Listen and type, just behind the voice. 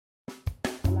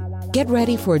Get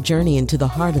ready for a journey into the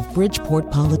heart of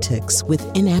Bridgeport politics with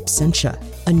In Absentia,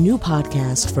 a new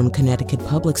podcast from Connecticut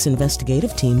Public's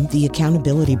investigative team, The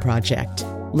Accountability Project.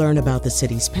 Learn about the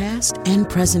city's past and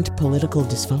present political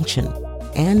dysfunction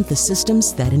and the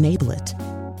systems that enable it.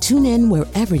 Tune in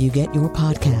wherever you get your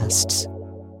podcasts.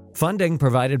 Funding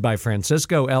provided by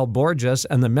Francisco L. Borges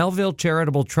and the Melville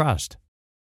Charitable Trust.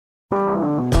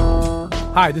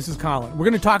 Hi, this is Colin. We're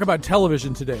going to talk about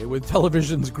television today with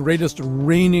television's greatest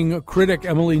reigning critic,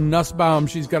 Emily Nussbaum.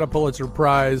 She's got a Pulitzer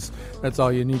Prize. That's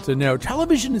all you need to know.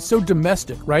 Television is so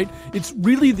domestic, right? It's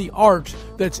really the art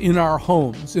that's in our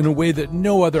homes in a way that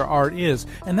no other art is.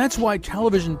 And that's why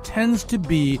television tends to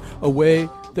be a way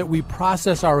that we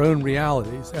process our own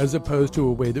realities as opposed to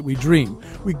a way that we dream.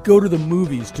 We go to the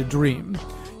movies to dream.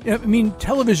 I mean,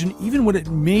 television, even when it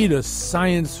made a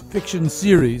science fiction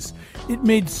series, it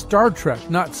made Star Trek,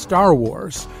 not Star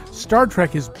Wars. Star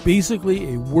Trek is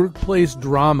basically a workplace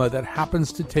drama that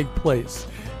happens to take place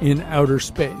in outer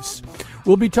space.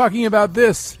 We'll be talking about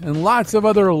this and lots of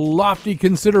other lofty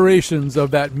considerations of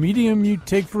that medium you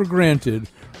take for granted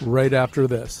right after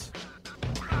this.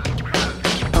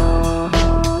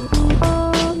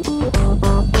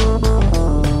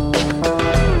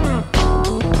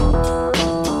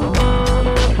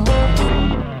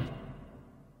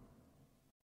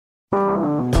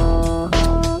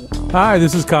 Hi,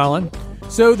 this is Colin.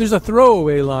 So there's a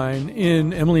throwaway line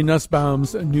in Emily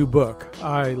Nussbaum's new book,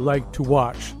 I Like to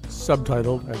Watch,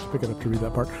 subtitled, I have to pick it up to read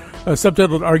that part,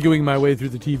 subtitled Arguing My Way Through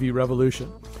the TV Revolution.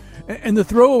 And the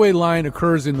throwaway line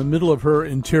occurs in the middle of her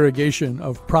interrogation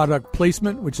of product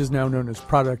placement, which is now known as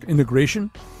product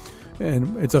integration.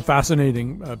 And it's a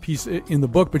fascinating piece in the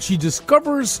book, but she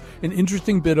discovers an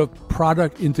interesting bit of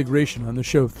product integration on the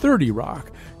show 30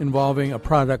 Rock involving a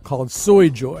product called Soy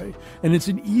Joy. And it's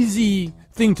an easy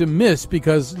thing to miss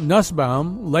because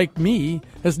Nussbaum, like me,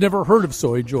 has never heard of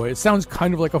Soy Joy. It sounds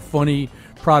kind of like a funny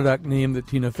product name that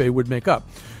Tina Fey would make up.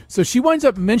 So she winds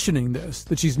up mentioning this,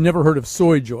 that she's never heard of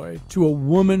Soy Joy, to a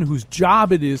woman whose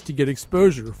job it is to get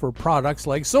exposure for products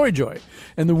like Soy Joy.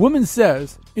 And the woman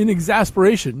says, in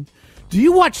exasperation, "Do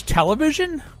you watch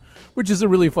television?" Which is a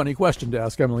really funny question to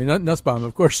ask Emily Nussbaum.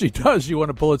 Of course she does. She won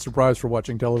a Pulitzer Prize for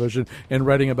watching television and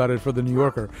writing about it for The New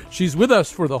Yorker. She's with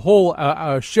us for the whole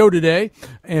show today.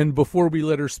 And before we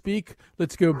let her speak,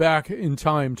 let's go back in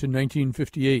time to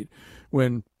 1958,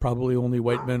 when probably only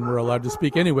white men were allowed to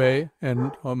speak anyway.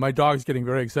 And my dog's getting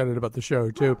very excited about the show,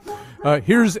 too.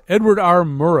 Here's Edward R.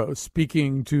 Murrow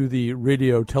speaking to the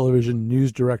Radio Television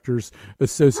News Directors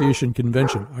Association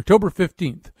Convention, October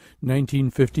 15th,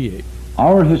 1958.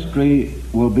 Our history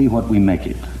will be what we make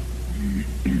it.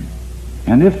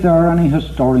 And if there are any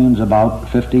historians about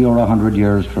 50 or 100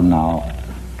 years from now,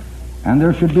 and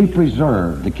there should be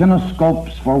preserved the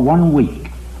kinescopes for 1 week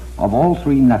of all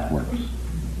three networks,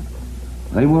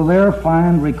 they will there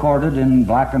find recorded in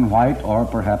black and white, or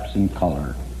perhaps in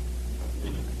color,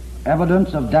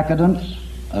 evidence of decadence,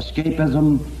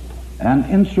 escapism, and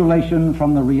insulation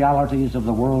from the realities of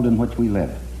the world in which we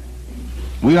live.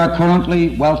 We are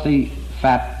currently wealthy,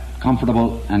 fat,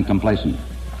 comfortable, and complacent.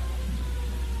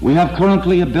 We have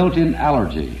currently a built-in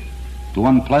allergy to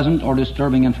unpleasant or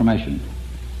disturbing information,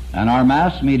 and our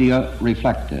mass media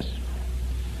reflect this.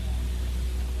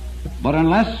 But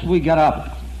unless we get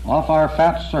up off our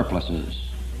fat surpluses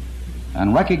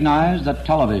and recognize that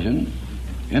television,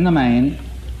 in the main,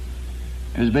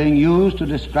 is being used to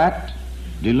distract,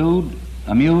 delude,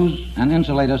 amuse, and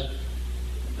insulate us,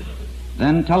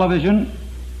 then television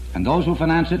and those who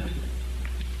finance it,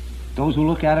 those who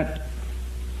look at it,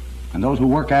 and those who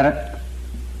work at it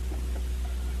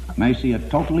may see a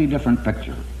totally different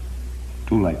picture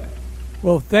too late.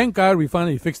 Well, thank God we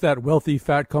finally fixed that wealthy,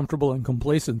 fat, comfortable, and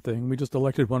complacent thing. We just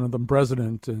elected one of them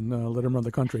president and let him run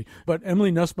the country. But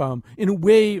Emily Nussbaum, in a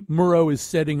way, Murrow is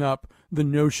setting up the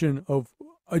notion of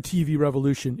a TV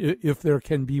revolution, if there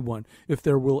can be one, if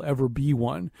there will ever be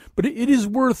one. But it is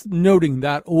worth noting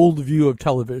that old view of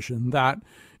television, that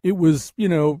it was,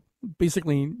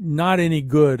 basically not any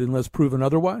good unless proven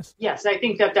otherwise. Yes, I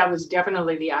think that was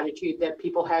definitely the attitude that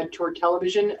people had toward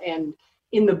television. And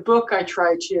in the book, I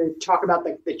try to talk about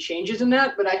the changes in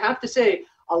that. But I have to say,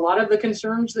 a lot of the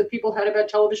concerns that people had about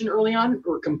television early on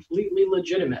were completely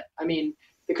legitimate. I mean,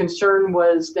 the concern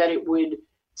was that it would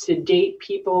sedate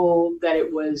people, that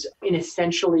it was an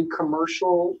essentially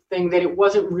commercial thing, that it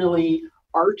wasn't really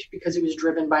art because it was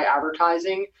driven by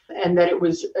advertising, and that it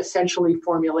was essentially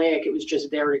formulaic. It was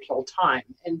just there to kill time.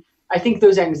 And I think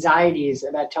those anxieties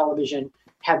about television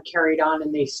have carried on,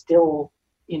 and they still,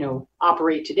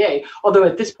 operate today. Although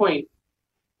at this point,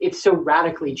 it's so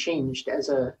radically changed as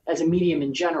a medium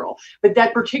in general. But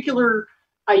that particular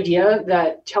idea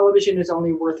that television is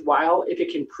only worthwhile if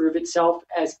it can prove itself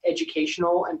as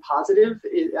educational and positive.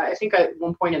 I think at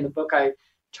one point in the book, I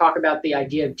talk about the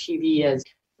idea of TV as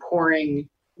pouring,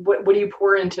 what do you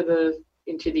pour into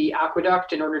the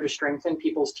aqueduct in order to strengthen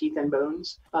people's teeth and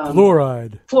bones?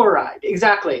 Fluoride. Fluoride,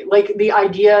 exactly. Like the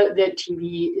idea that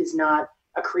TV is not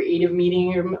a creative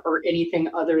medium or anything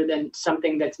other than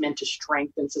something that's meant to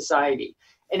strengthen society.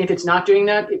 And if it's not doing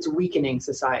that, it's weakening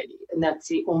society. And that's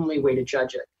the only way to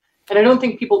judge it. And I don't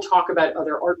think people talk about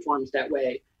other art forms that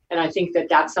way. And I think that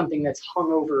that's something that's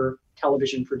hung over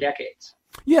television for decades.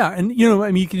 Yeah, and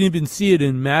you can even see it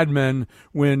in Mad Men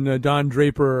when Don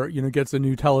Draper, gets a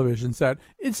new television set.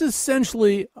 It's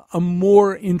essentially a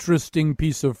more interesting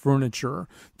piece of furniture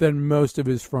than most of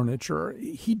his furniture.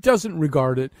 He doesn't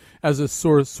regard it as a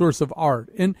source of art,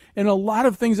 and a lot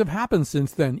of things have happened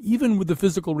since then. Even with the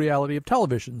physical reality of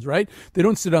televisions, right? They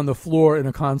don't sit on the floor in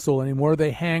a console anymore;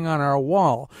 they hang on our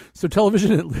wall. So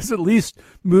television has at least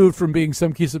moved from being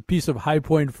some piece of high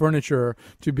point furniture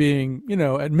to being,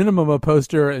 at minimum a poster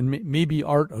and maybe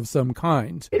art of some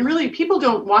kind. And really, people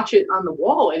don't watch it on the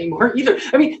wall anymore either.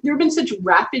 I mean, there have been such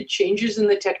rapid changes in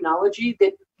the technology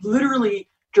that literally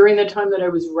during the time that I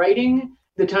was writing,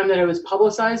 the time that I was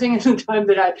publicizing, and the time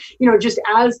that I, just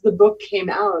as the book came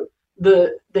out,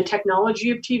 the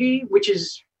technology of TV, which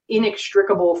is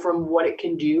inextricable from what it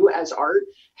can do as art,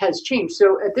 has changed.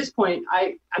 So at this point,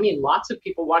 I mean, lots of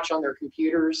people watch on their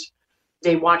computers.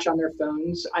 They watch on their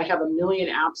phones. I have 1 million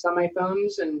apps on my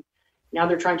phones, and now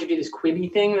they're trying to do this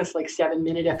Quibi thing that's like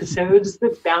 7-minute episodes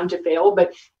that's bound to fail.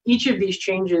 But each of these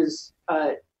changes,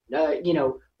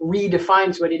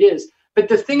 redefines what it is. But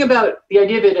the thing about the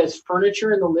idea of it as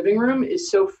furniture in the living room is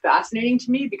so fascinating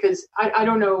to me because I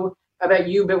don't know about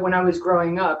you, but when I was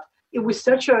growing up, it was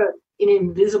such an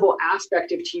invisible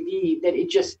aspect of TV that it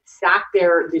just sat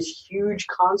there, this huge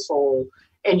console,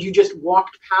 and you just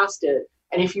walked past it.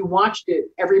 And if you watched it,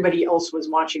 everybody else was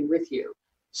watching with you.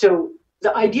 So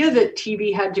the idea that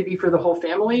TV had to be for the whole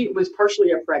family was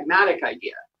partially a pragmatic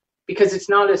idea because it's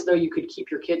not as though you could keep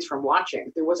your kids from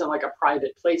watching. There wasn't like a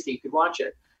private place that you could watch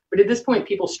it. But at this point,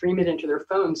 people stream it into their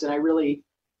phones, and I really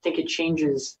think it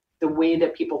changes the way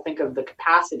that people think of the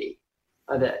capacity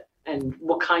of it and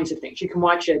what kinds of things. You can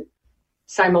watch it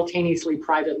simultaneously,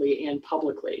 privately, and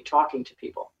publicly, talking to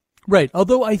people. Right.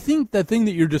 Although I think that thing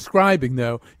that you're describing,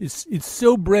 though, it's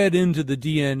so bred into the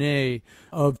DNA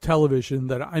of television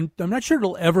that I'm not sure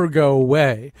it'll ever go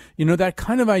away. That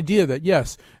kind of idea that,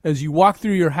 yes, as you walk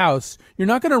through your house, you're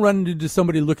not going to run into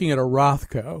somebody looking at a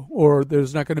Rothko, or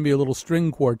there's not going to be a little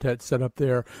string quartet set up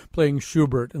there playing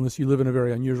Schubert, unless you live in a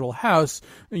very unusual house.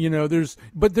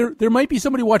 But there might be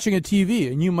somebody watching a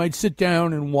TV, and you might sit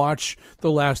down and watch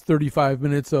the last 35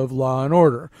 minutes of Law and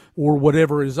Order or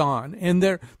whatever is on. And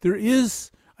there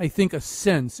is, I think, a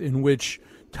sense in which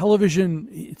television,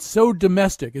 it's so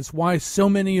domestic. It's why so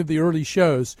many of the early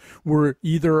shows were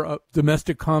either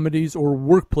domestic comedies or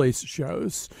workplace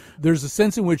shows. There's a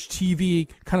sense in which TV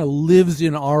kind of lives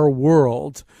in our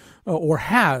world, or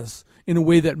has, in a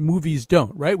way that movies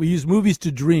don't, right? We use movies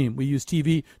to dream. We use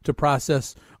TV to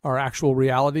process our actual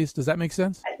realities. Does that make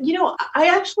sense?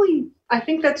 I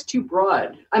think that's too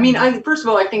broad. I mean, first of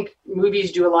all, I think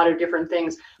movies do a lot of different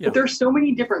things, but there's so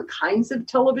many different kinds of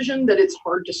television that it's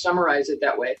hard to summarize it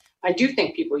that way. I do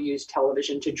think people use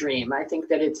television to dream. I think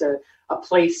that it's a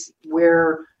place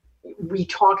where we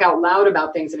talk out loud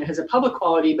about things and it has a public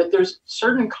quality, but there's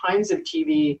certain kinds of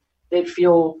TV that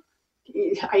feel,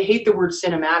 I hate the word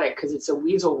cinematic because it's a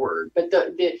weasel word, but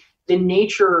the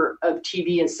nature of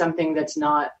TV is something that's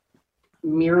not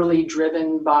merely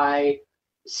driven by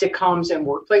sitcoms and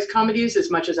workplace comedies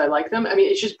as much as I like them. I mean,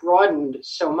 it's just broadened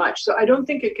so much. So I don't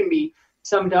think it can be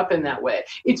summed up in that way.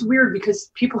 It's weird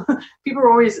because people are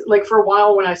always like, for a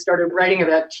while when I started writing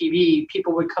about TV,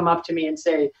 people would come up to me and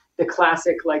say the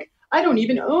classic, like, I don't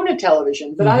even own a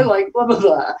television, but I like blah, blah,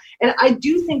 blah. And I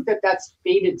do think that that's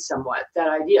faded somewhat, that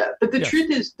idea. But the truth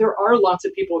is there are lots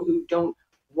of people who don't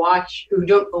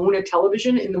own a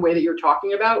television in the way that you're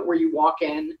talking about, where you walk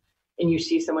in and you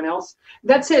see someone else.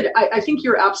 That said, I think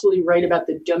you're absolutely right about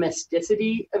the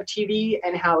domesticity of TV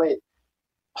and how it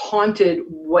haunted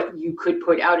what you could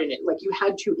put out in it. Like you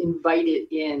had to invite it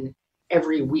in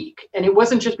every week. And it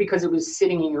wasn't just because it was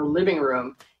sitting in your living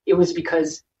room. It was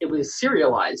because it was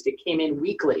serialized. It came in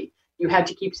weekly. You had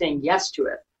to keep saying yes to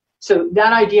it. So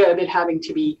that idea of it having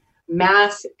to be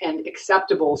mass and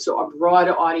acceptable so a broad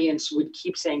audience would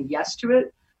keep saying yes to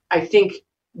it, I think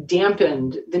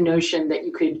dampened the notion that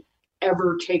you could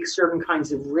ever take certain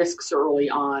kinds of risks early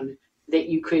on, that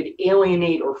you could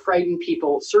alienate or frighten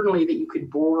people, certainly that you could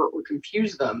bore or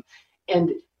confuse them.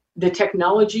 And the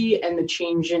technology and the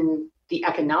change in the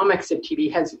economics of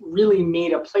TV has really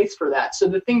made a place for that. So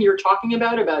the thing you're talking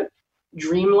about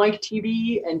dreamlike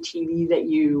TV and TV that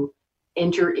you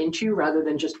enter into rather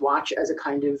than just watch as a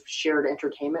kind of shared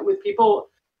entertainment with people,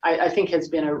 I think has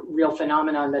been a real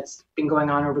phenomenon that's been going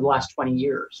on over the last 20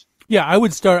 years. Yeah, I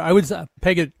would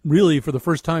peg it really for the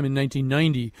first time in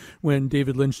 1990 when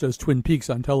David Lynch does Twin Peaks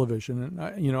on television. And,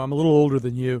 I'm a little older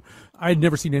than you. I had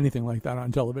never seen anything like that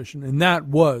on television. And that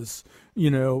was,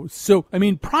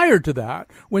 prior to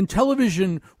that, when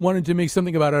television wanted to make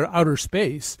something about outer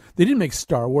space, they didn't make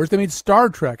Star Wars. They made Star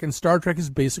Trek. And Star Trek is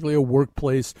basically a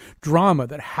workplace drama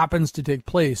that happens to take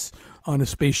place on a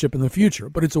spaceship in the future,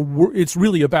 but it's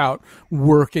really about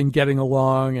work and getting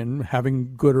along and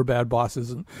having good or bad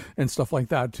bosses and stuff like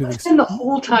that. I've spent the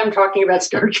whole time talking about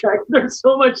Star Trek. There's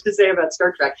so much to say about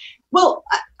Star Trek. Well,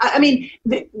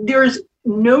 there's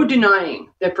no denying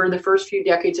that for the first few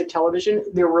decades of television,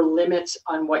 there were limits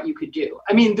on what you could do.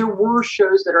 I mean, there were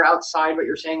shows that are outside what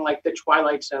you're saying, like The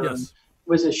Twilight Zone. Yes.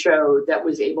 Was a show that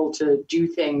was able to do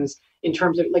things in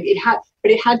terms of it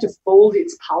had to fold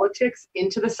its politics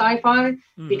into the sci-fi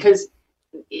because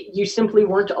you simply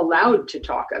weren't allowed to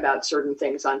talk about certain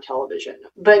things on television.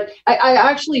 But I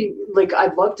actually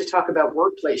I'd love to talk about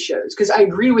workplace shows because I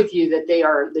agree with you that they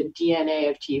are the DNA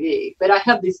of TV. But I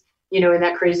have this, in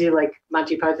that crazy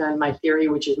Monty Python, My Theory,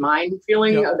 Which Is Mine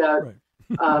feeling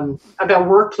about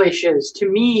workplace shows. To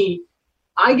me,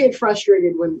 I get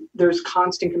frustrated when there's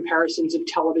constant comparisons of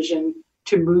television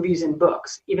to movies and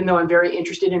books. Even though I'm very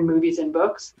interested in movies and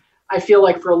books, I feel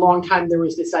like for a long time there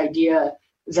was this idea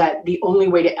that the only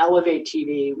way to elevate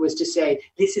TV was to say,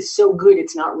 this is so good,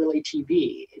 it's not really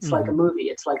TV. It's like a movie,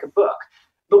 it's like a book.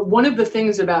 But one of the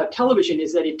things about television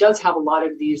is that it does have a lot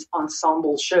of these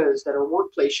ensemble shows that are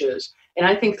workplace shows. And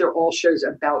I think they're all shows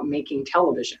about making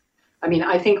television. I mean,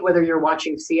 I think whether you're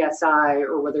watching CSI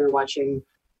or whether you're watching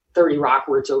 30 Rock,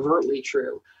 where it's overtly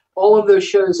true, all of those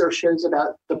shows are shows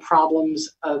about the problems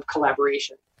of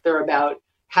collaboration. They're about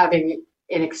having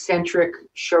an eccentric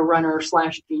showrunner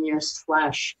 / genius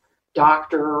 /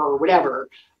 doctor or whatever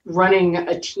running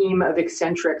a team of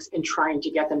eccentrics and trying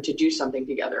to get them to do something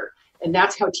together. And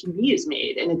that's how TV is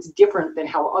made. And it's different than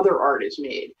how other art is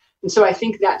made. And so I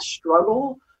think that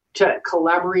struggle to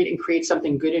collaborate and create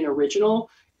something good and original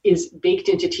is baked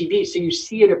into TV. So you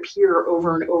see it appear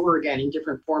over and over again in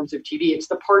different forms of TV. It's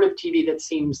the part of TV that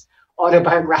seems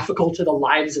autobiographical to the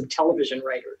lives of television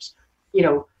writers,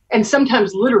 and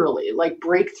sometimes literally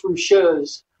breakthrough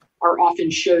shows are often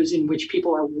shows in which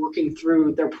people are working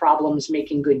through their problems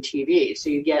making good TV. So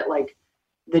you get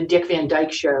the Dick Van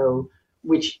Dyke Show,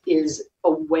 which is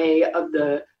a way of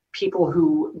the people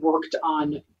who worked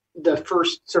on the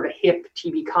first sort of hip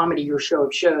TV comedy, Your Show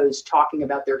of Shows, talking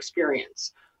about their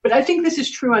experience. But I think this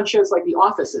is true on shows like The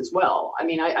Office as well. I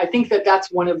mean, I think that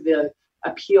that's one of the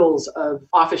appeals of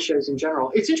office shows in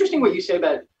general. It's interesting what you say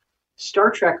about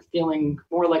Star Trek feeling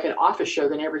more like an office show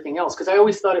than everything else, because I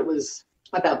always thought it was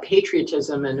about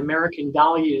patriotism and American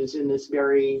values in this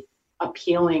very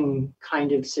appealing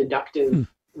kind of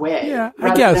seductive way. Yeah,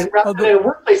 I guess. Rather than a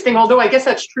workplace thing, although I guess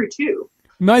that's true too.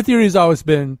 My theory has always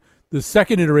been the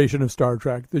second iteration of Star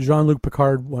Trek, the Jean-Luc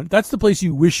Picard one, that's the place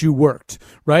you wish you worked,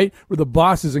 right? Where the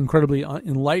boss is incredibly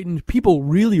enlightened. People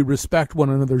really respect one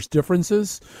another's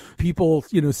differences. People,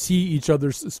 see each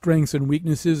other's strengths and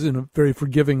weaknesses in very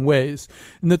forgiving ways.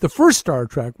 And that the first Star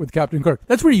Trek with Captain Kirk,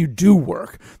 that's where you do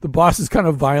work. The boss is kind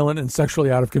of violent and sexually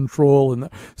out of control, and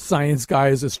the science guy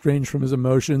is estranged from his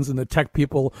emotions, and the tech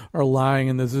people are lying,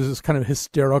 and there's this kind of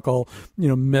hysterical,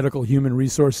 medical human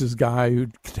resources guy who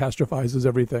catastrophizes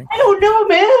everything. I don't know,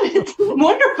 man. It's a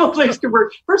wonderful place to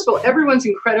work. First of all, everyone's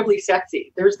incredibly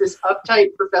sexy. There's this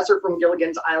uptight professor from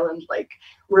Gilligan's Island,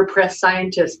 repressed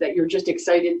scientist that you're just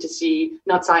excited to see.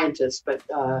 Not scientist, but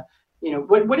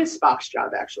what is Spock's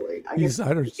job actually?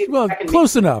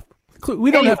 Close enough.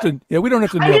 We don't have to know the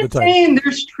title. I'm just saying,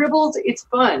 there's tribbles. It's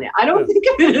fun. I don't think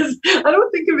of it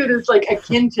as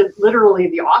akin to literally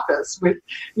The Office with,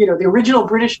 the original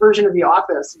British version of The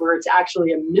Office, where it's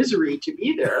actually a misery to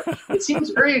be there. It seems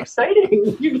very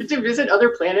exciting. You get to visit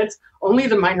other planets. Only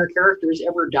the minor characters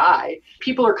ever die.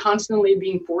 People are constantly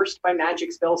being forced by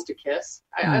magic spells to kiss.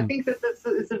 I think that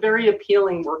it's a very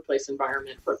appealing workplace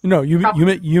environment. No, you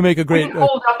make a great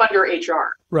hold up under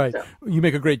HR. Right. So. You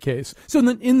make a great case. So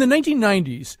in the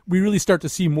 1990s, we really start to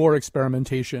see more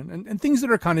experimentation and things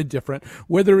that are kind of different,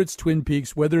 whether it's Twin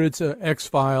Peaks, whether it's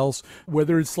X-Files,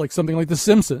 whether it's like something like The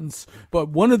Simpsons. But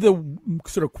one of the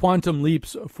sort of quantum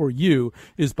leaps for you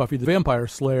is Buffy the Vampire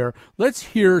Slayer. Let's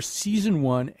hear season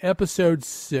 1, episode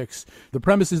 6. The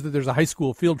premise is that there's a high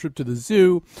school field trip to the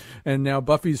zoo, and now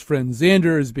Buffy's friend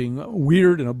Xander is being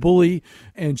weird and a bully,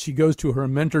 and she goes to her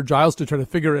mentor Giles to try to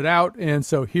figure it out. And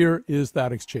so here is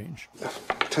that exchange.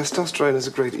 Testosterone is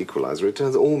a great equalizer. It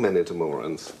turns all men into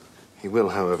morons. He will,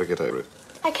 however, get over it.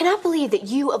 I cannot believe that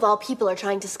you, of all people, are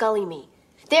trying to scully me.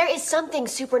 There is something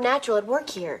supernatural at work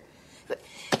here.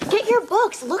 Get your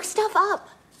books. Look stuff up.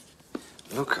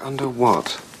 Look under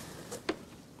what?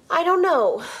 I don't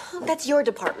know. That's your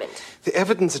department. The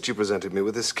evidence that you presented me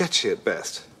with is sketchy at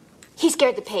best. He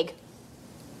scared the pig.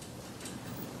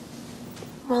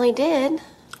 Well, he did.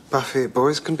 Buffy,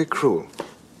 boys can be cruel.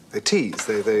 They tease.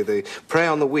 They prey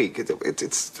on the weak.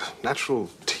 It's natural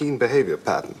teen behavior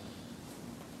pattern.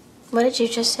 What did you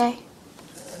just say?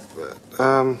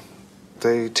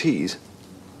 They tease.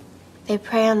 They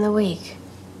prey on the weak.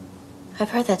 I've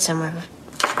heard that somewhere.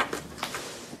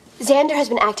 Xander has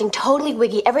been acting totally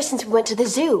wiggy ever since we went to the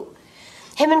zoo.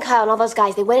 Him and Kyle and all those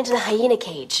guys, they went into the hyena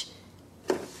cage.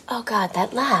 Oh, God,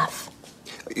 that laugh.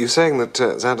 Are you saying that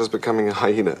Xander's becoming a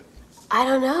hyena? I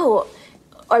don't know.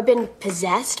 Or been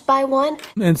possessed by one?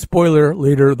 And spoiler,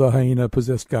 later the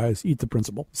hyena-possessed guys eat the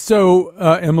principal. So,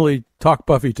 Emily, talk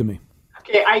Buffy to me.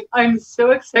 Okay, I'm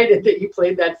so excited that you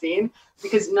played that scene,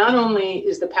 because not only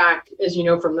is the pack, as you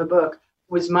know from the book,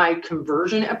 was my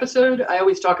conversion episode. I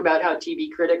always talk about how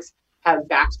TV critics have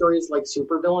backstories like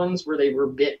supervillains where they were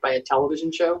bit by a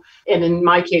television show. And in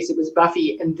my case, it was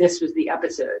Buffy, and this was the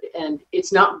episode. And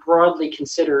it's not broadly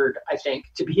considered, I think,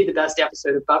 to be the best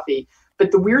episode of Buffy.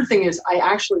 But the weird thing is I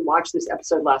actually watched this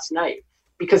episode last night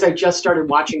because I just started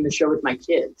watching the show with my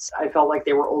kids. I felt like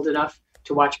they were old enough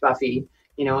to watch Buffy,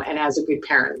 and as a good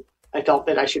parent, I felt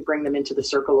that I should bring them into the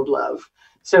circle of love.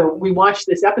 So we watched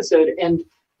this episode, and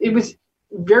it was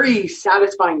very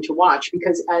satisfying to watch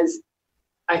because, as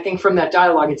I think from that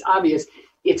dialogue, it's obvious,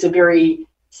 it's a very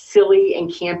silly and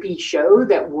campy show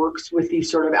that works with these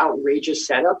sort of outrageous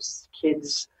setups,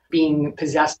 kids being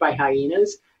possessed by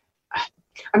hyenas.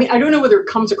 I mean, I don't know whether it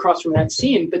comes across from that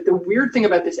scene, but the weird thing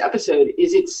about this episode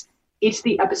is it's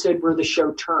the episode where the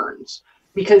show turns.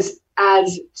 Because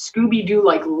as Scooby-Doo,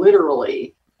 like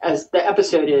literally, as the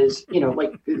episode is,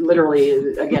 like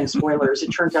literally, again, spoilers, it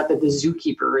turns out that the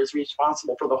zookeeper is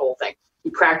responsible for the whole thing. He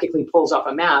practically pulls off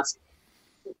a mask.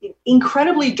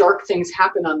 Incredibly dark things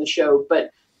happen on the show,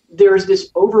 but there's this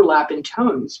overlap in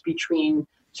tones between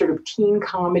sort of teen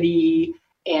comedy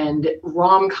and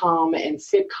rom-com and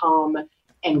sitcom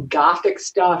and gothic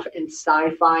stuff and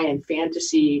sci-fi and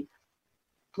fantasy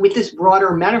with this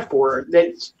broader metaphor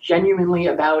that's genuinely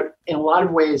about, in a lot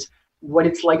of ways, what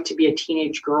it's like to be a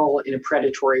teenage girl in a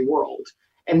predatory world.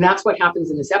 And that's what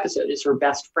happens in this episode is her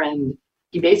best friend,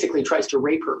 he basically tries to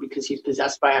rape her because he's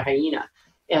possessed by a hyena.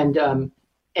 And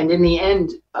in the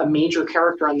end, a major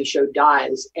character on the show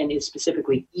dies and is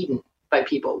specifically eaten by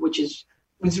people, which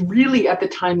was really, at the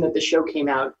time that the show came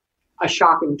out, a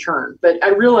shocking turn. But I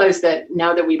realize that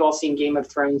now that we've all seen Game of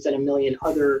Thrones and a million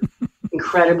other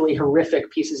incredibly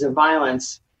horrific pieces of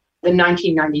violence, the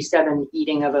 1997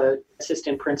 eating of an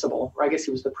assistant principal, or I guess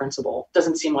he was the principal,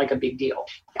 doesn't seem like a big deal.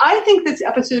 I think this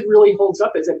episode really holds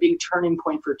up as a big turning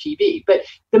point for TV. But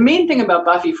the main thing about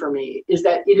Buffy for me is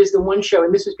that it is the one show,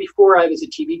 and this was before I was a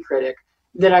TV critic,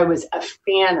 that I was a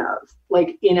fan of,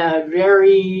 like in a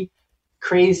very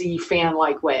crazy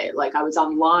fan-like way. Like I was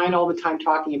online all the time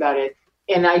talking about it.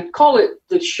 And I call it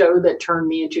the show that turned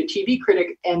me into a TV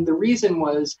critic. And the reason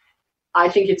was, I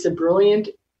think it's a brilliant,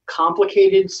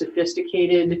 complicated,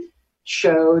 sophisticated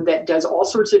show that does all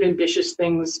sorts of ambitious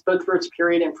things, both for its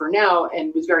period and for now,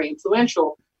 and was very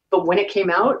influential. But when it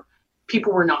came out,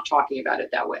 people were not talking about it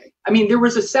that way. I mean, there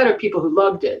was a set of people who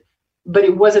loved it, but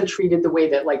it wasn't treated the way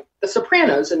that, like, The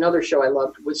Sopranos, another show I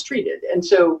loved, was treated. And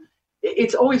so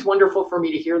it's always wonderful for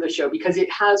me to hear the show because it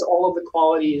has all of the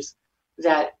qualities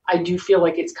that I do feel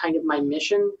like it's kind of my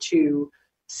mission to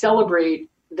celebrate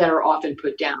that are often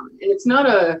put down. And it's not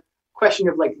a question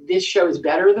of like, this show is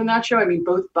better than that show. I mean,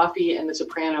 both Buffy and The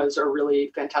Sopranos are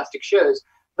really fantastic shows.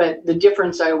 But the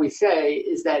difference I always say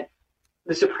is that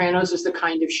The Sopranos is the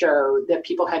kind of show that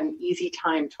people had an easy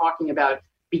time talking about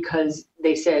because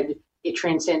they said it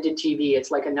transcended TV.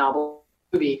 It's like a novel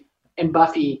movie. And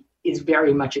Buffy is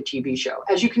very much a TV show.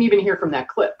 As you can even hear from that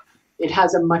clip, it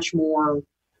has a much more,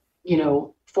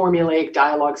 formulaic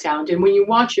dialogue sound. And when you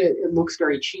watch it, it looks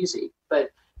very cheesy. But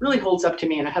really holds up to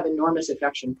me, and I have enormous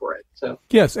affection for it. So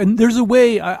yes, and there's a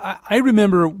way. I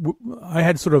remember I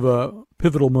had sort of a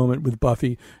pivotal moment with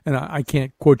Buffy, and I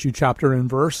can't quote you chapter and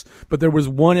verse, but there was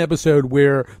one episode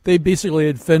where they basically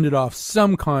had fended off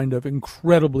some kind of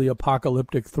incredibly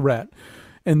apocalyptic threat.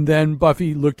 And then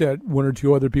Buffy looked at one or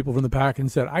two other people from the pack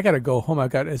and said, I got to go home.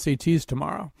 I've got SATs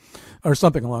tomorrow, or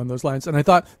something along those lines. And I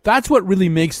thought that's what really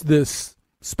makes this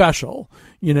special.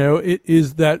 It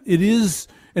is that it is,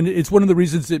 and it's one of the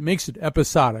reasons it makes it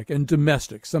episodic and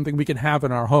domestic, something we can have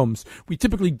in our homes. We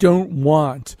typically don't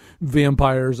want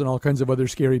vampires and all kinds of other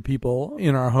scary people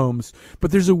in our homes.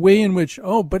 But there's a way in which,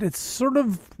 but it's sort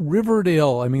of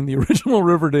Riverdale. I mean, the original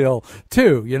Riverdale,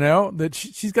 too, that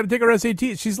she's got to take her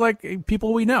SAT. She's like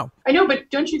people we know. I know, but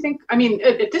don't you think, I mean,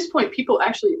 at this point, people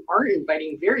actually are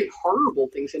inviting very horrible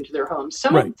things into their homes.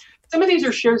 Some of these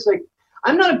are shows like,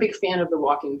 I'm not a big fan of The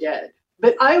Walking Dead.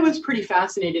 But I was pretty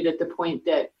fascinated at the point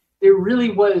that there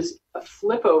really was a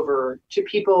flip over to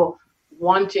people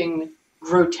wanting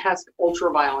grotesque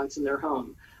ultraviolence in their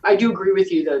home. I do agree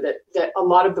with you, though, that a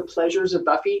lot of the pleasures of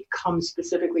Buffy come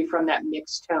specifically from that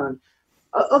mixed tone.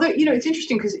 Although, it's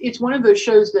interesting because it's one of those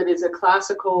shows that is a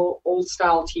classical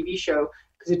old-style TV show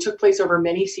because it took place over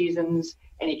many seasons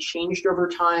and it changed over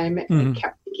time and it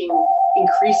kept taking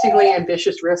increasingly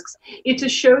ambitious risks. It's a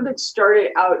show that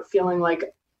started out feeling like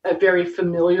a very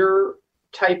familiar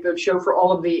type of show for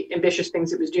all of the ambitious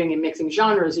things it was doing in mixing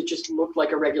genres. It just looked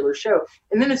like a regular show.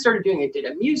 And then it did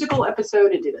a musical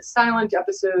episode. It did a silent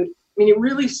episode. I mean, it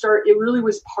really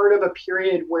was part of a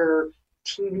period where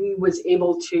TV was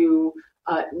able to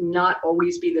not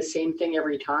always be the same thing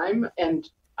every time. And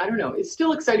I don't know, it's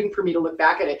still exciting for me to look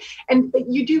back at it. And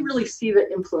you do really see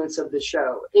the influence of the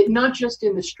show. It not just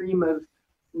in the stream of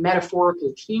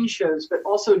metaphorical teen shows, but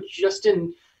also just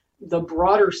in the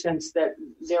broader sense that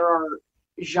there are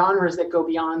genres that go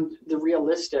beyond the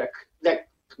realistic that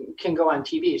can go on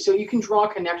TV. So you can draw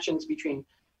connections between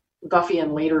Buffy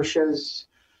and later shows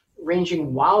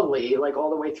ranging wildly, like all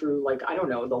the way through, like, I don't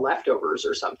know, The Leftovers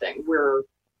or something, where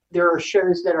there are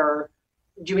shows that are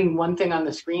doing one thing on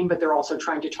the screen, but they're also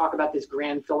trying to talk about this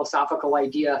grand philosophical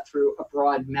idea through a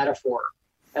broad metaphor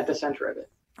at the center of it.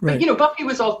 Right. But,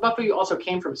 Buffy also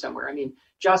came from somewhere. I mean,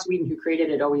 Joss Whedon, who created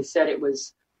it, always said it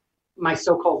was my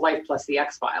so-called life plus the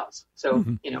X-Files. So,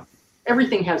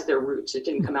 everything has their roots. It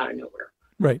didn't come out of nowhere.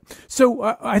 Right. So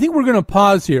I think we're going to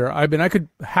pause here. I could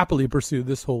happily pursue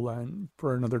this whole line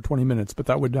for another 20 minutes, but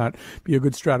that would not be a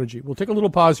good strategy. We'll take a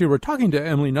little pause here. We're talking to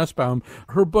Emily Nussbaum.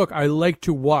 Her book, I Like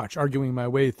to Watch, Arguing My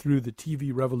Way Through the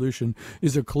TV Revolution,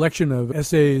 is a collection of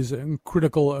essays and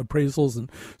critical appraisals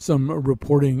and some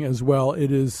reporting as well.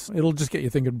 It'll just get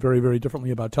you thinking very, very differently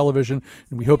about television,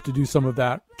 and we hope to do some of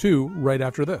that, too, right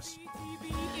after this.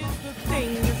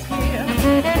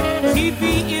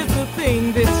 TV is the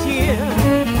thing this year.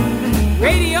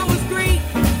 Radio is great,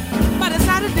 but it's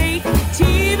out of date.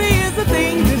 TV is the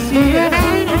thing this year.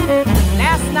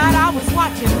 Last night I was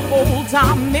watching old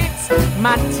Tom Mix.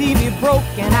 My TV broke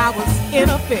and I was in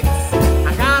a fix.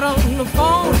 I got on the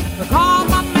phone to call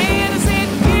my man and said,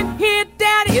 "Get here,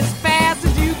 Daddy, as fast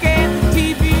as you can."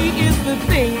 TV is the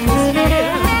thing this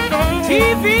year.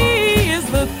 TV is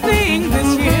the thing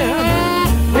this year.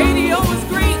 Radio is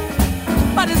great,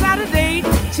 but it's out of date.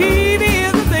 TV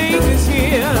is the thing this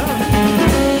year.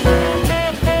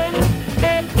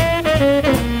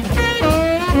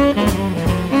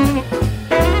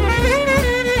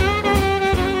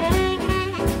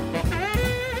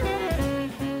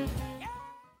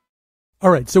 All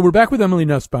right, so we're back with Emily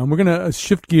Nussbaum. We're going to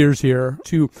shift gears here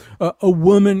to a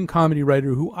woman comedy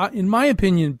writer who, in my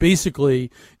opinion,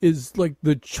 basically is like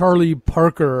the Charlie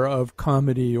Parker of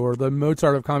comedy or the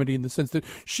Mozart of comedy in the sense that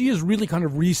she has really kind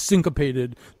of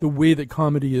resyncopated the way that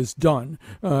comedy is done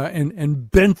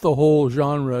and bent the whole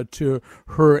genre to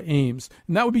her aims.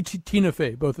 And that would be Tina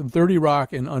Fey, both in 30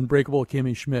 Rock and Unbreakable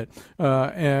Kimmy Schmidt.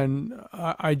 And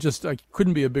I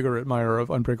couldn't be a bigger admirer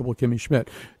of Unbreakable Kimmy Schmidt.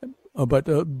 But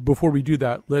before we do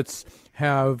that, let's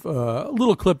have a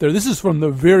little clip there. This is from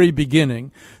the very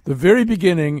beginning,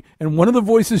 and one of the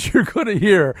voices you're going to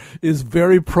hear is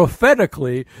very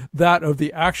prophetically that of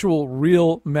the actual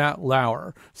real Matt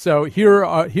Lauer. So here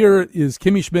is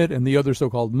Kimmy Schmidt and the other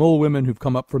so-called mole women who've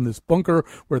come up from this bunker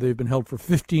where they've been held for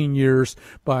 15 years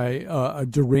by a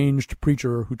deranged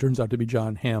preacher who turns out to be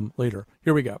John Hamm later.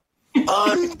 Here we go.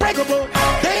 Unbreakable,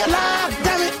 they alive,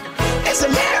 damn it, it's a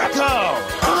miracle.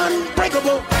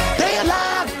 Unbreakable, they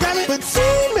alive, damn it, but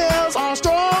females are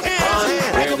strong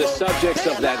and they're the subjects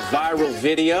of that viral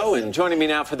video, and joining me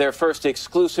now for their first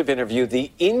exclusive interview,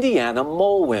 the Indiana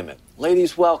Mole Women.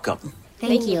 Ladies, welcome.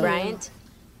 Thank you, Bryant.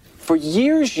 For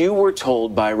years, you were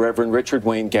told by Reverend Richard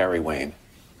Wayne Gary Wayne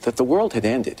that the world had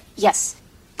ended. Yes.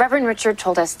 Reverend Richard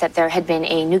told us that there had been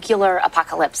a nuclear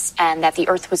apocalypse and that the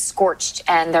earth was scorched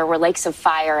and there were lakes of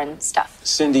fire and stuff.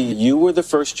 Cindy, you were the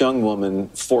first young woman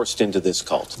forced into this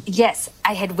cult. Yes,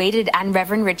 I had waited on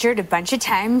Reverend Richard a bunch of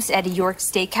times at a York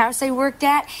steakhouse I worked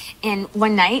at, and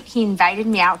one night he invited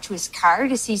me out to his car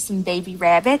to see some baby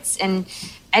rabbits, and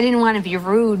I didn't want to be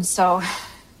rude, so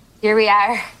here we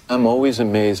are. I'm always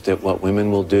amazed at what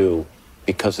women will do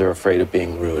because they're afraid of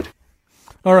being rude.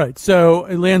 All right, so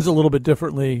it lands a little bit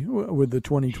differently with the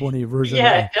 2020 version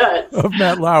of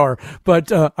Matt Lauer.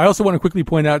 But I also want to quickly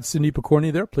point out Cindy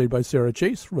Picorni there, played by Sarah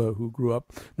Chase, who grew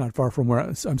up not far from where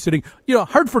I'm sitting. You know,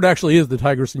 Hartford actually is the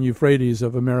Tigris and Euphrates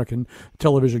of American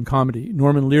television comedy.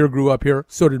 Norman Lear grew up here.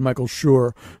 So did Michael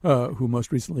Schur, who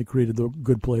most recently created The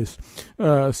Good Place.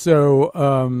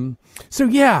 So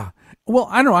yeah. Well,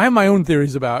 I don't know. I have my own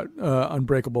theories about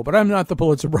Unbreakable, but I'm not the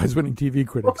Pulitzer Prize-winning TV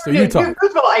critic. So you talk.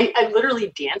 First of all, I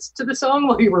literally danced to the song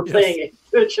while you were playing it.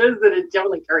 So it shows that it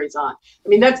definitely carries on. I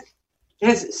mean, it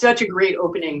has such a great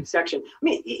opening section. I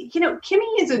mean, you know,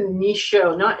 Kimmy is a niche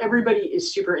show. Not everybody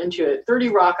is super into it. 30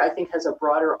 Rock, I think, has a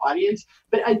broader audience,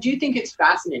 but I do think it's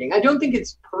fascinating. I don't think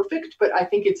it's perfect, but I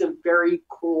think it's a very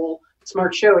cool,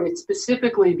 smart show, and it's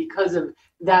specifically because of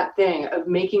that thing of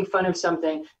making fun of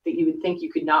something that you would think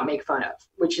you could not make fun of,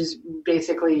 which is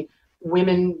basically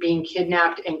women being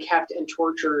kidnapped and kept and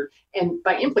tortured and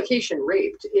by implication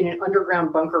raped in an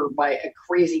underground bunker by a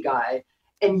crazy guy.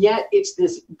 And yet it's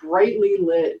this brightly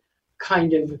lit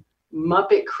kind of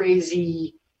Muppet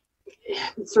crazy,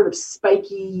 sort of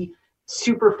spiky,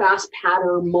 super fast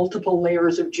patter, multiple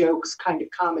layers of jokes kind of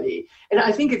comedy. And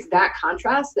I think it's that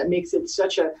contrast that makes it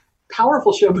such a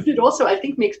powerful show, but it also, I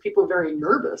think, makes people very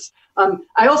nervous.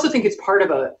 I also think it's part of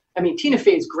Tina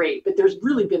Fey is great, but there's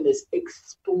really been this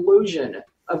explosion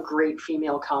of great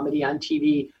female comedy on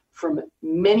TV from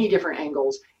many different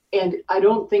angles. And I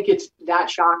don't think it's that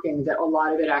shocking that a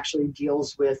lot of it actually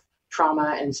deals with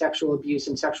trauma and sexual abuse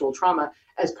and sexual trauma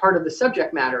as part of the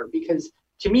subject matter, because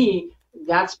to me,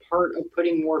 that's part of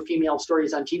putting more female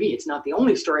stories on TV. It's not the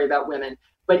only story about women,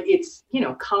 but it's, you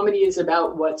know, comedy is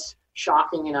about what's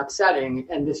shocking and upsetting,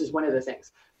 and this is one of the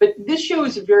things. But this show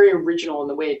is very original in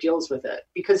the way it deals with it,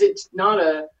 because it's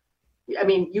not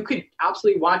you could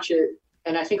absolutely watch it,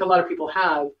 and I think a lot of people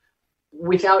have,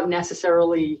 without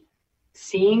necessarily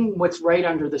seeing what's right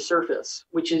under the surface,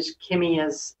 which is Kimmy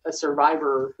as a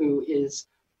survivor who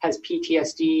has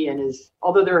PTSD and is,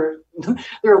 although there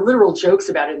are literal jokes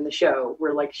about it in the show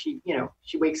where, like, she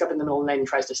wakes up in the middle of the night and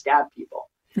tries to stab people.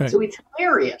 Right. So it's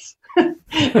hilarious.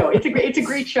 It's a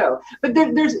great show. But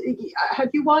have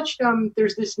you watched?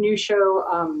 There's this new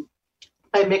show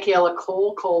by Michaela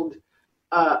Cole called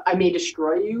 "I May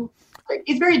Destroy You."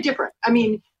 It's very different. I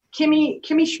mean, Kimmy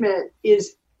Schmidt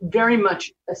is very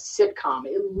much a sitcom.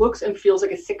 It looks and feels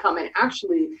like a sitcom, and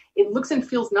actually, it looks and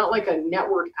feels not like a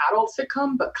network adult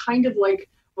sitcom, but kind of like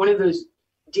one of those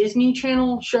Disney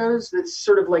Channel shows that's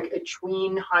sort of like a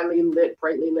tween, highly lit,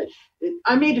 brightly lit.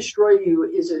 I May Destroy You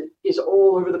is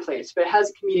all over the place, but it has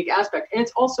a comedic aspect, and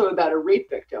it's also about a rape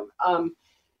victim.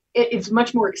 It's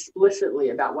much more explicitly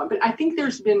about one, but I think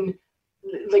there's been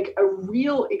like a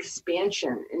real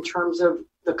expansion in terms of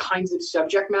the kinds of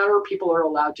subject matter people are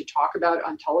allowed to talk about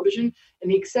on television.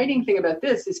 And the exciting thing about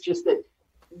this is just that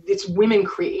it's women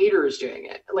creators doing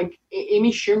it. Like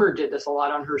Amy Schumer did this a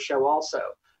lot on her show also.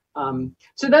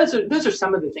 So those are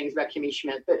some of the things about Kimmy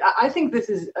Schmidt, but I think this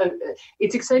is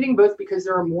it's exciting both because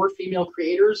there are more female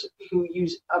creators who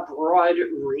use a broad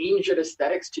range of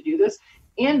aesthetics to do this,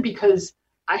 and because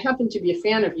I happen to be a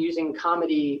fan of using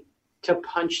comedy to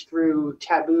punch through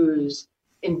taboos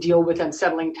and deal with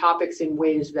unsettling topics in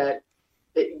ways that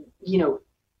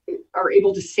are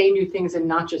able to say new things and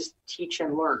not just teach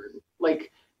and learn.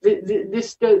 Like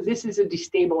this is a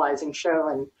destabilizing show,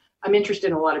 and I'm interested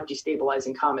in a lot of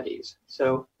destabilizing comedies,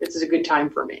 so this is a good time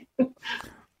for me.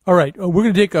 All right, we're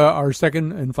going to take our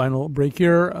second and final break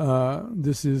here.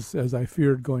 This is, as I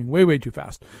feared, going way, way too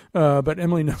fast. But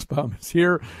Emily Nussbaum is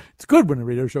here. It's good when a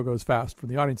radio show goes fast from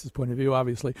the audience's point of view,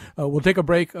 obviously. We'll take a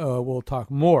break. We'll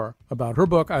talk more about her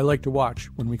book, I Like to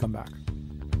Watch, when we come back.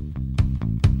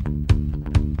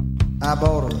 I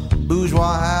bought a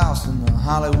bourgeois house in the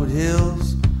Hollywood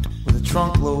Hills with a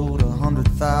trunk load of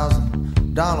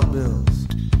 $100,000 bills.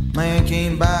 Man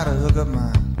came by to hook up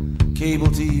my cable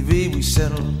TV. We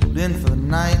settled in for the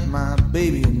night, my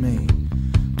baby and me.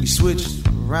 We switched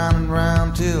round and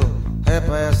round till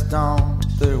dawn.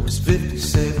 There was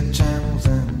 57 channels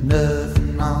and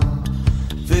nothing on.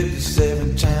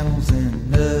 57 channels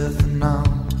and nothing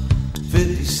on.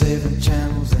 57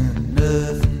 channels and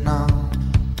nothing on.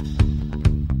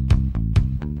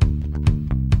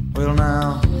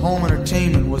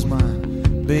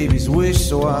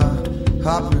 so I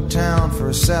hopped into town for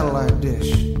a satellite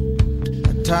dish.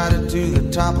 I tied it to the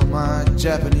top of my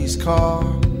Japanese car.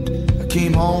 I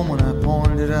came home and I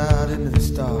pointed it out into the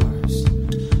stars.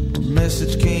 A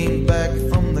message came back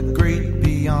from the great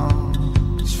beyond.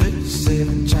 There's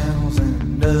 57 channels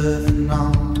and nothing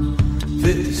on.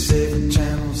 57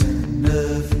 channels and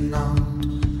nothing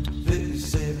on.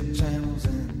 57 channels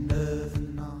and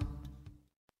nothing on.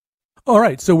 All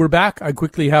right, so we're back. I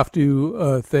quickly have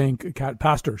to thank Kat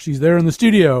Pastor. She's there in the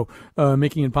studio,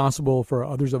 making it possible for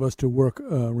others of us to work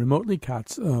remotely.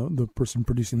 Kat's the person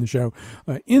producing the show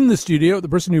in the studio. The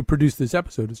person who produced this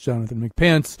episode is Jonathan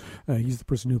McPants. He's the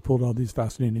person who pulled all these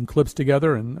fascinating clips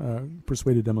together and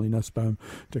persuaded Emily Nussbaum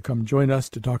to come join us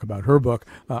to talk about her book,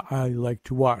 I Like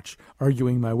to Watch,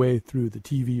 Arguing My Way Through the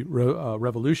TV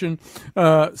Revolution.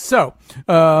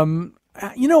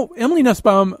 Emily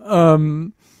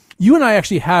Nussbaum, you and I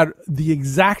actually had the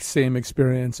exact same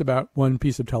experience about one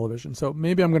piece of television. So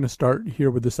maybe I'm going to start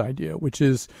here with this idea, which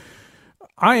is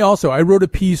I wrote a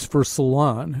piece for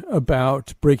Salon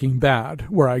about Breaking Bad,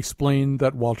 where I explained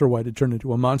that Walter White had turned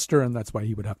into a monster and that's why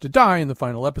he would have to die in the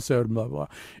final episode and blah, blah,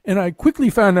 blah. And I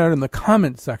quickly found out in the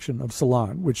comment section of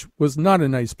Salon, which was not a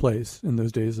nice place in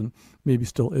those days and maybe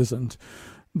still isn't,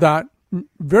 that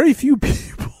very few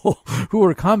people who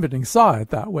were commenting saw it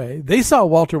that way. They saw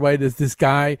Walter White as this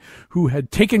guy who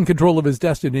had taken control of his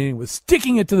destiny and was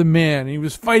sticking it to the man, and he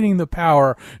was fighting the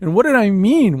power. And what did I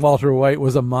mean? Walter White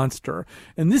was a monster.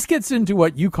 And this gets into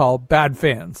what you call bad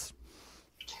fans.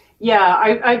 Yeah,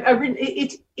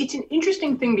 it's an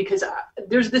interesting thing because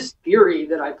there's this theory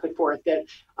that I put forth that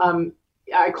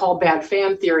I call bad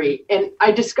fan theory, and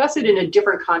I discuss it in a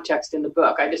different context in the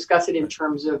book. I discuss it in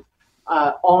terms of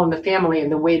All in the Family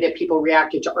and the way that people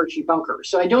reacted to Archie Bunker.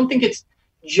 So I don't think it's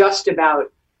just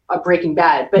about Breaking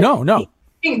Bad. But no.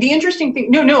 The interesting thing,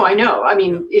 no, I know. I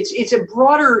mean, it's a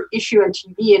broader issue on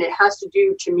TV, and it has to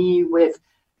do, to me, with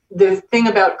the thing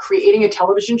about creating a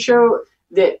television show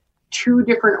that two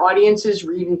different audiences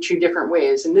read in two different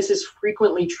ways. And this is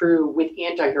frequently true with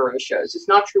anti-hero shows. It's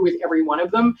not true with every one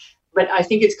of them, but I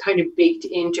think it's kind of baked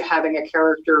into having a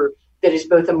character that is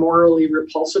both a morally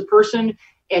repulsive person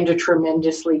and a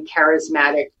tremendously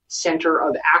charismatic center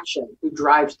of action who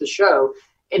drives the show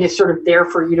and is sort of there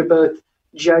for you to both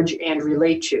judge and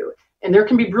relate to. And there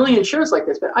can be brilliant shows like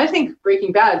this, but I think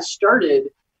Breaking Bad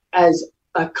started as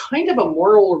a kind of a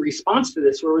moral response to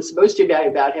this, where it was supposed to be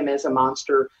about him as a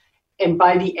monster. And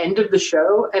by the end of the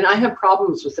show, and I have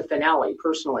problems with the finale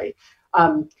personally,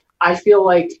 I feel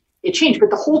like it changed.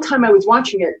 But the whole time I was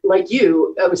watching it, like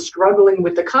you, I was struggling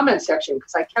with the comment section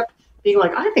because I kept being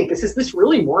like, I think this is this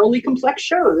really morally complex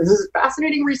show. This is a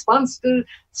fascinating response to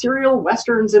serial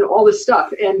Westerns and all this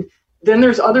stuff. And then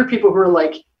there's other people who are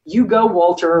like, you go,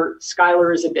 Walter,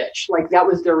 Skyler is a bitch. Like that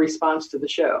was their response to the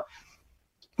show.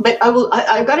 But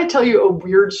I've got to tell you a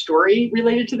weird story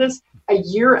related to this. A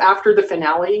year after the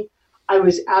finale, I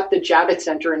was at the Javits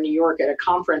Center in New York at a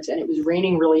conference, and it was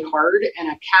raining really hard, and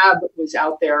a cab was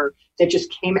out there that just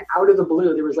came out of the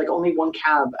blue. There was like only one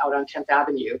cab out on 10th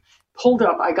Avenue. Pulled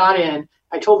up, I got in,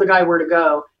 I told the guy where to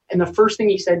go, and the first thing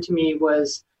he said to me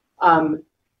was,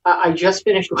 I just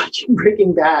finished watching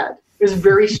Breaking Bad. It was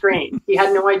very strange. He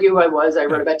had no idea who I was. I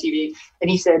wrote about TV, and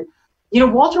he said,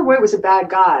 Walter White was a bad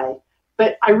guy,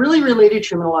 but I really related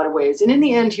to him in a lot of ways. And in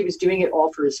the end, he was doing it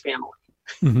all for his family.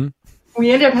 Mm-hmm. We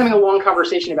ended up having a long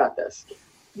conversation about this.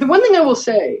 The one thing I will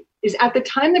say is at the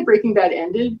time that Breaking Bad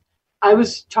ended, I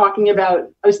was taking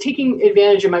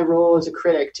advantage of my role as a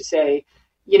critic to say,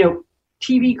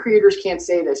 TV creators can't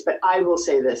say this, but I will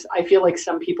say this. I feel like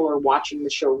some people are watching the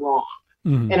show wrong.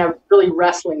 Mm-hmm. And I'm really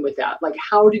wrestling with that. Like,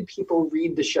 how did people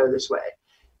read the show this way?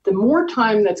 The more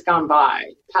time that's gone by,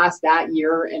 past that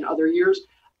year and other years,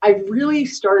 I've really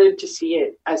started to see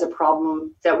it as a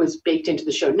problem that was baked into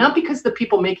the show. Not because the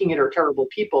people making it are terrible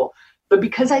people, but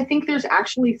because I think there's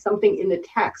actually something in the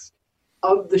text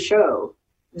of the show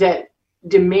that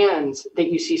demands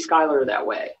that you see Skyler that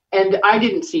way. And I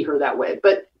didn't see her that way,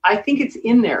 but I think it's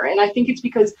in there. And I think it's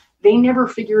because they never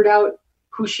figured out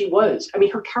who she was. I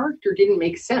mean, her character didn't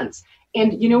make sense.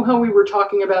 And you know how we were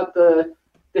talking about the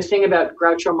thing about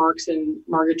Groucho Marx and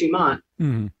Margaret Dumont?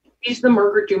 Mm-hmm. He's the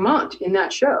Margaret Dumont in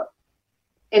that show.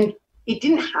 And it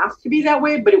didn't have to be that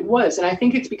way, but it was. And I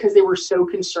think it's because they were so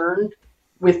concerned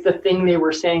with the thing they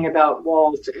were saying about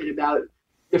Walt and about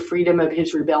the freedom of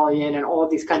his rebellion and all of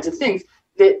these kinds of things,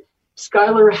 that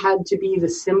Skyler had to be the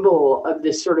symbol of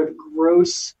this sort of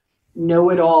gross,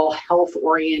 know-it-all,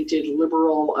 health-oriented,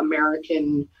 liberal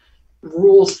American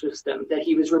rule system that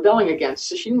he was rebelling against.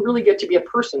 So she didn't really get to be a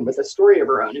person with a story of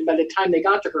her own. And by the time they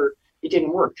got to her, it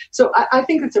didn't work. So I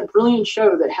think it's a brilliant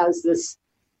show that has this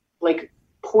like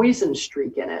poison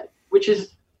streak in it, which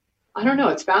is, I don't know,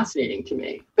 it's fascinating to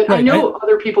me. But Right, I know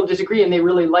other people disagree and they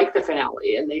really like the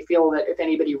finale and they feel that if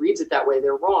anybody reads it that way,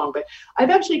 they're wrong. But I've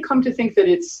actually come to think that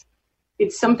it's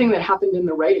something that happened in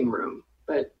the writing room.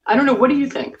 But I don't know. What do you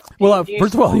think? Well,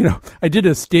 first of all, I did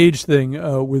a stage thing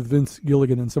with Vince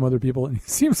Gilligan and some other people, and he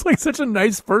seems like such a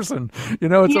nice person.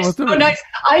 It's He's so nice.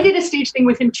 I did a stage thing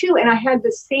with him too, and I had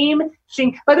the same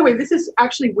thing. By the way, this is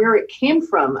actually where it came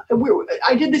from.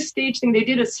 I did this stage thing. They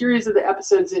did a series of the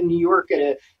episodes in New York at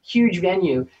a huge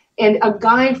venue, and a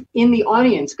guy in the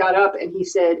audience got up and he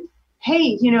said,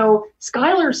 "Hey,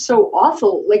 Skylar's so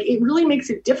awful. Like, it really makes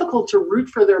it difficult to root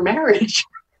for their marriage."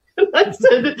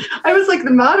 I was like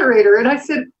the moderator, and I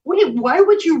said, "Wait, why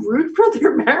would you root for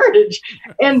their marriage?"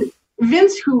 And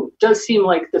Vince, who does seem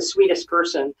like the sweetest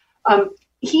person,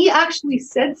 he actually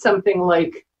said something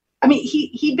like,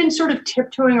 he'd been sort of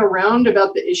tiptoeing around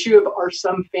about the issue of are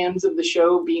some fans of the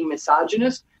show being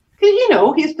misogynist?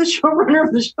 Because, he's the showrunner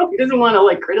of the show. He doesn't want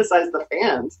to criticize the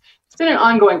fans. It's been an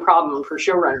ongoing problem for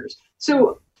showrunners.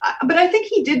 So, but I think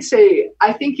he did say,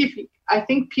 I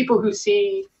think people who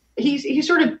see, he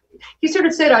sort of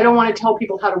said, I don't want to tell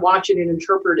people how to watch it and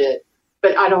interpret it,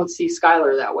 but I don't see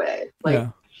Skylar that way.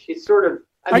 She's sort of,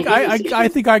 I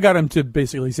think I got him to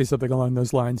basically say something along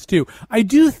those lines too. I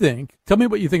do think, tell me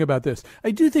what you think about this.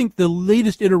 I do think the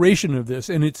latest iteration of this,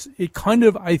 and it kind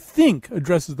of, I think,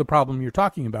 addresses the problem you're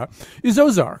talking about, is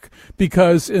Ozark.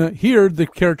 Because here, the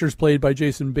characters played by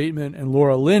Jason Bateman and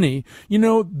Laura Linney,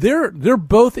 they're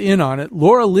both in on it.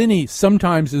 Laura Linney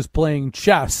sometimes is playing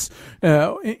chess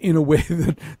in a way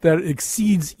that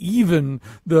exceeds even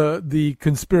the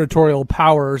conspiratorial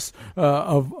powers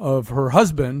of her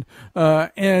husband.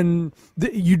 And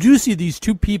you do see these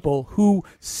two people who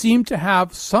seem to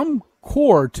have some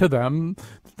core to them.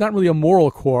 It's not really a moral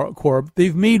core.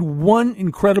 They've made one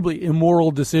incredibly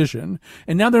immoral decision,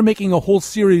 and now they're making a whole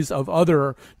series of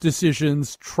other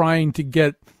decisions trying to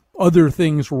get other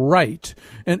things right.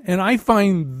 And I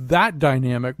find that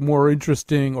dynamic more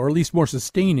interesting, or at least more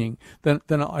sustaining than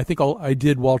I think I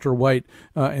did Walter White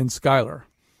and Skylar.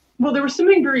 Well, there was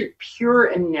something very pure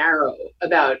and narrow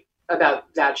about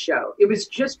that show. It was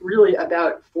just really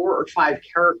about 4 or 5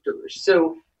 characters.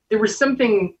 So there was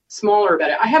something smaller about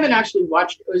it. I haven't actually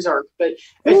watched Ozark, but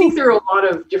I think there are a lot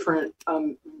of different,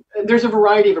 there's a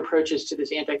variety of approaches to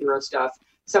this anti-hero stuff,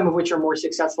 some of which are more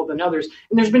successful than others.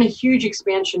 And there's been a huge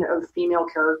expansion of female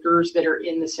characters that are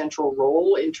in the central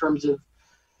role in terms of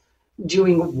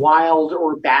doing wild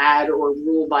or bad or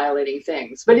rule violating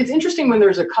things. But it's interesting when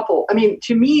there's a couple.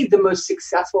 To me, the most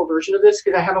successful version of this,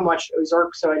 because I haven't watched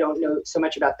Ozark, so I don't know so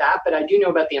much about that, but I do know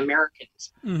about The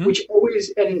Americans, which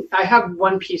always, and I have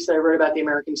one piece that I wrote about The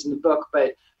Americans in the book,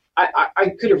 but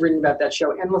I could have written about that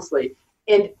show endlessly.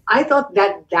 And I thought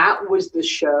that was the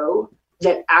show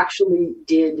that actually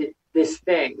did this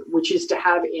thing, which is to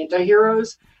have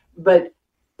anti-heroes, but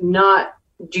not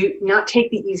take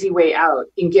the easy way out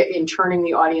in turning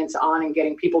the audience on and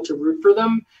getting people to root for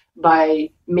them by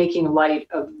making light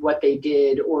of what they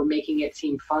did or making it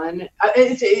seem fun.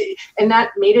 And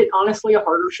that made it honestly a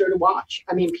harder show to watch.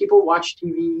 People watch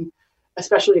TV,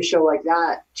 especially a show like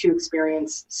that, to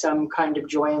experience some kind of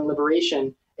joy and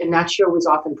liberation. And that show was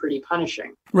often pretty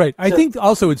punishing. Right. I think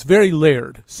also it's very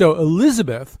layered. So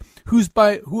Elizabeth,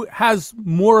 who has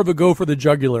more of a go for the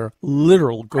jugular,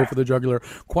 literal go for the jugular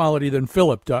quality than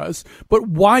Philip does. But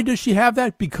why does she have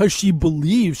that? Because she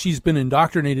believes, she's been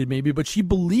indoctrinated maybe, but she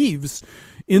believes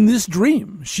in this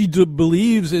dream. She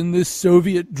believes in this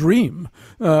Soviet dream.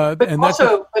 But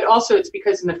also it's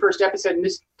because in the first episode, and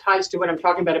this ties to what I'm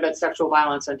talking about sexual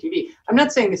violence on TV. I'm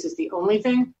not saying this is the only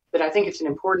thing, but I think it's an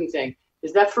important thing.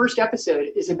 Is that first episode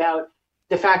is about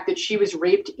the fact that she was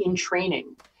raped in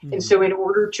training. Mm-hmm. And so in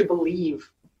order to believe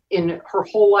in her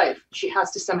whole life, she has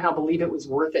to somehow believe it was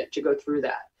worth it to go through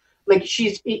that.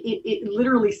 It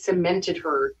literally cemented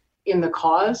her in the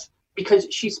cause because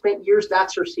she spent years,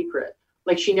 that's her secret.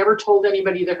 She never told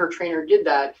anybody that her trainer did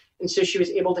that. And so she was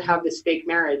able to have this fake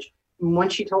marriage. And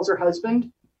once she tells her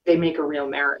husband, they make a real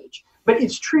marriage. But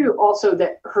it's true also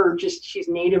that she's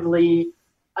natively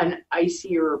an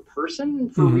icier person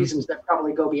for reasons that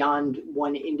probably go beyond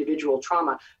one individual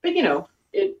trauma. But,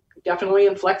 it definitely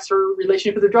inflects her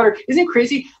relationship with her daughter. Isn't it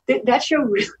crazy that show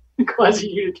really causes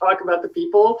you to talk about the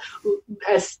people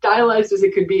as stylized as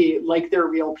it could be, like they're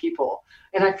real people?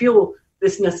 And I feel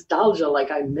this nostalgia, like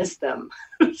I miss them.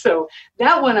 So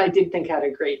that one I did think had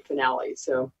a great finale.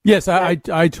 So yes, I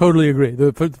totally agree.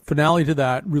 The finale to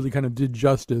that really kind of did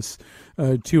justice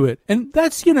to it. And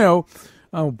that's,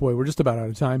 oh boy, we're just about out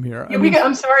of time here. Yeah,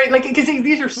 I'm sorry, because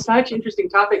these are such interesting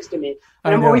topics to me,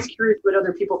 and I'm always curious what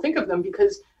other people think of them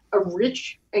because a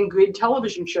rich and good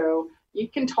television show you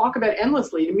can talk about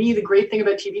endlessly. To me, the great thing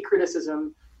about TV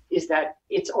criticism is that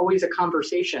it's always a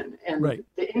conversation, and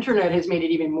the internet has made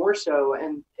it even more so.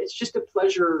 And it's just a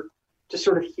pleasure to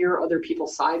sort of hear other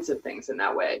people's sides of things in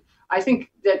that way. I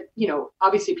think that,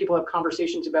 obviously people have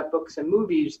conversations about books and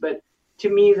movies, but to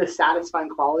me, the satisfying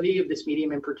quality of this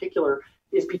medium in particular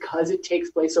is because it takes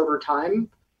place over time.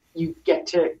 You get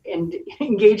to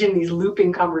engage in these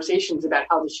looping conversations about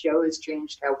how the show has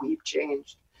changed, how we've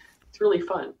changed. It's really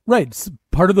fun. Right. It's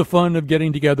part of the fun of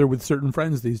getting together with certain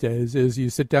friends these days is you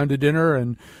sit down to dinner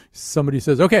and somebody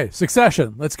says, okay,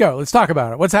 Succession, let's go. Let's talk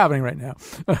about it. What's happening right now?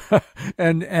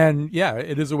 and yeah,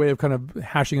 it is a way of kind of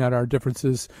hashing out our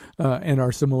differences and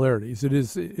our similarities. It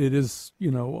is it's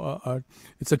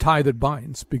a tie that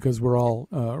binds because we're all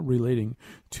relating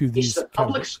to these. It's the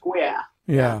public square.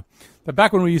 Yeah. But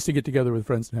back when we used to get together with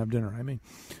friends and have dinner,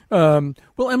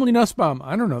 well, Emily Nussbaum,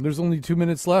 I don't know. There's only 2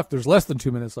 minutes left. There's less than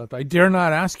 2 minutes left. I dare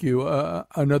not ask you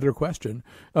another question.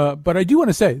 But I do want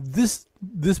to say this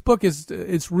book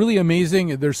it's really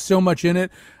amazing. There's so much in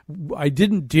it. I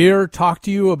didn't dare talk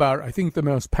to you about, I think, the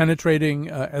most penetrating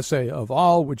essay of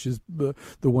all, which is the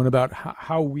one about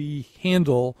how we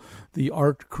handle the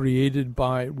art created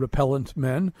by repellent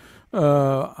men.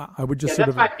 I would just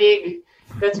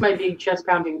that's my big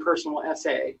chest-pounding personal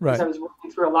essay. Because I was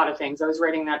working through a lot of things. I was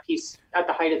writing that piece at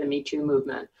the height of the Me Too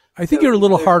movement. I think you're a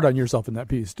little hard on yourself in that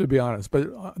piece, to be honest.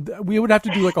 But we would have to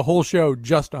do like a whole show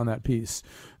just on that piece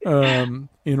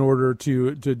in order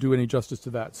to do any justice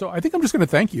to that. So I think I'm just going to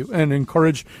thank you and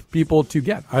encourage people to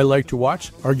get I Like to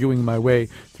Watch, Arguing My Way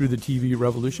Through the TV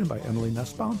Revolution by Emily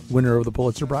Nussbaum, winner of the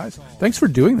Pulitzer Prize. Thanks for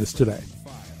doing this today.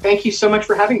 Thank you so much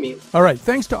for having me. All right.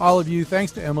 Thanks to all of you.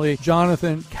 Thanks to Emily,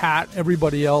 Jonathan, Kat,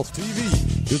 everybody else.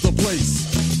 TV is a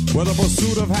place where the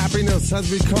pursuit of happiness has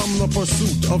become the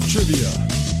pursuit of trivia,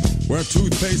 where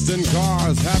toothpaste and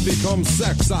cars have become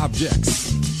sex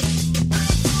objects,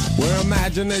 where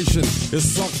imagination is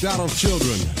sucked out of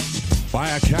children by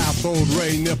a cathode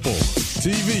ray nipple.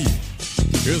 TV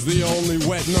is the only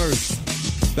wet nurse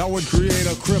that would create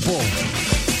a cripple.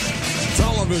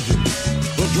 Television,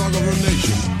 the drug of the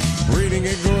nation, breeding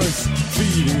ignorance,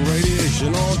 feeding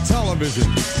radiation. On television,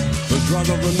 the drug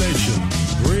of the nation,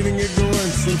 breeding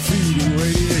ignorance and feeding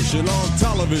radiation. On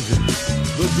television,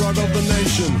 the drug of the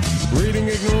nation, breeding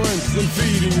ignorance and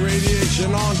feeding radiation.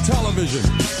 On television,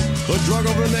 the drug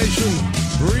of the nation,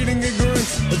 breeding